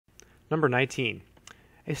Number 19.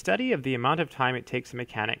 A study of the amount of time it takes a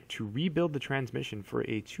mechanic to rebuild the transmission for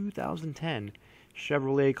a 2010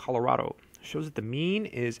 Chevrolet Colorado shows that the mean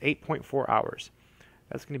is 8.4 hours.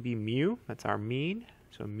 That's going to be mu. That's our mean.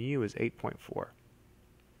 So mu is 8.4.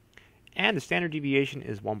 And the standard deviation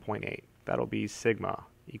is 1.8. That'll be sigma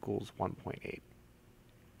equals 1.8.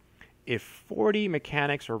 If 40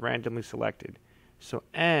 mechanics are randomly selected, so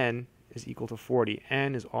n is equal to 40,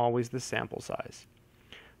 n is always the sample size.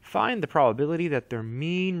 Find the probability that their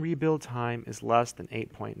mean rebuild time is less than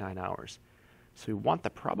 8.9 hours. So we want the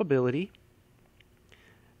probability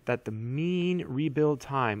that the mean rebuild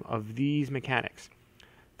time of these mechanics,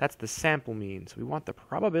 that's the sample mean. So we want the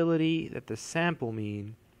probability that the sample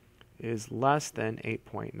mean is less than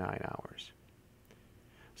 8.9 hours.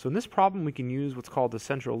 So in this problem, we can use what's called the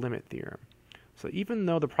central limit theorem. So even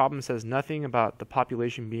though the problem says nothing about the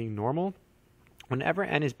population being normal, whenever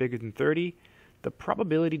n is bigger than 30, the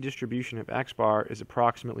probability distribution of x bar is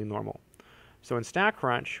approximately normal. So in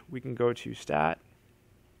StatCrunch, we can go to stat,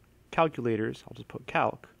 calculators, I'll just put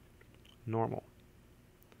calc, normal.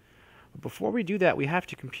 But before we do that, we have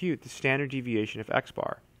to compute the standard deviation of x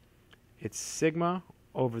bar. It's sigma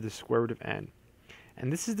over the square root of n.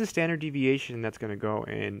 And this is the standard deviation that's going to go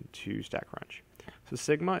into StatCrunch. So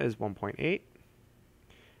sigma is 1.8,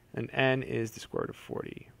 and n is the square root of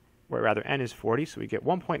 40. Or rather, n is 40, so we get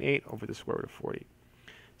 1.8 over the square root of 40.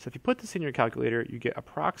 So if you put this in your calculator, you get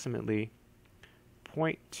approximately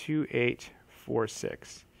 0.2846.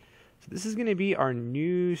 So this is going to be our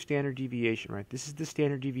new standard deviation, right? This is the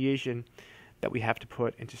standard deviation that we have to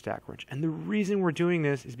put into StatCrunch. And the reason we're doing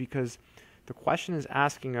this is because the question is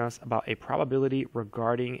asking us about a probability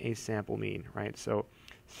regarding a sample mean, right? So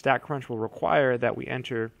StatCrunch will require that we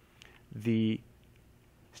enter the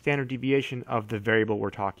standard deviation of the variable we're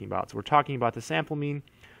talking about. So we're talking about the sample mean.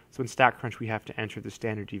 So in StatCrunch, we have to enter the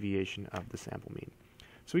standard deviation of the sample mean.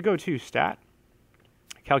 So we go to Stat,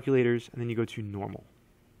 Calculators, and then you go to Normal.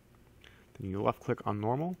 Then you left-click on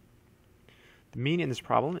Normal. The mean in this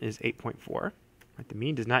problem is 8.4. Right? The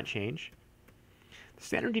mean does not change. The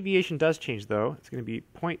standard deviation does change, though. It's going to be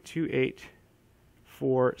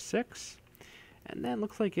 0.2846. And then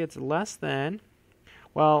looks like it's less than,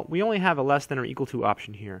 well, we only have a less than or equal to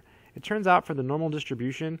option here. It turns out for the normal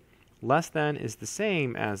distribution, less than is the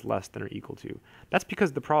same as less than or equal to. That's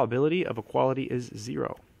because the probability of equality is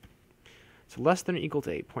 0. So less than or equal to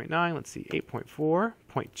 8.9, let's see, 8.4,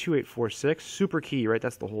 0.2846, super key, right?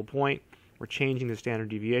 That's the whole point. We're changing the standard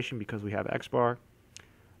deviation because we have x bar.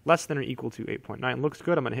 Less than or equal to 8.9. Looks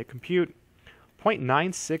good. I'm going to hit compute.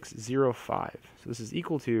 0.9605. So this is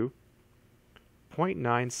equal to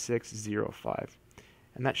 0.9605.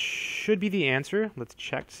 And that should be the answer. Let's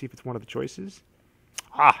check to see if it's one of the choices.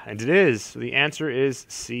 Ah, and it is. So the answer is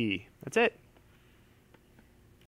C. That's it.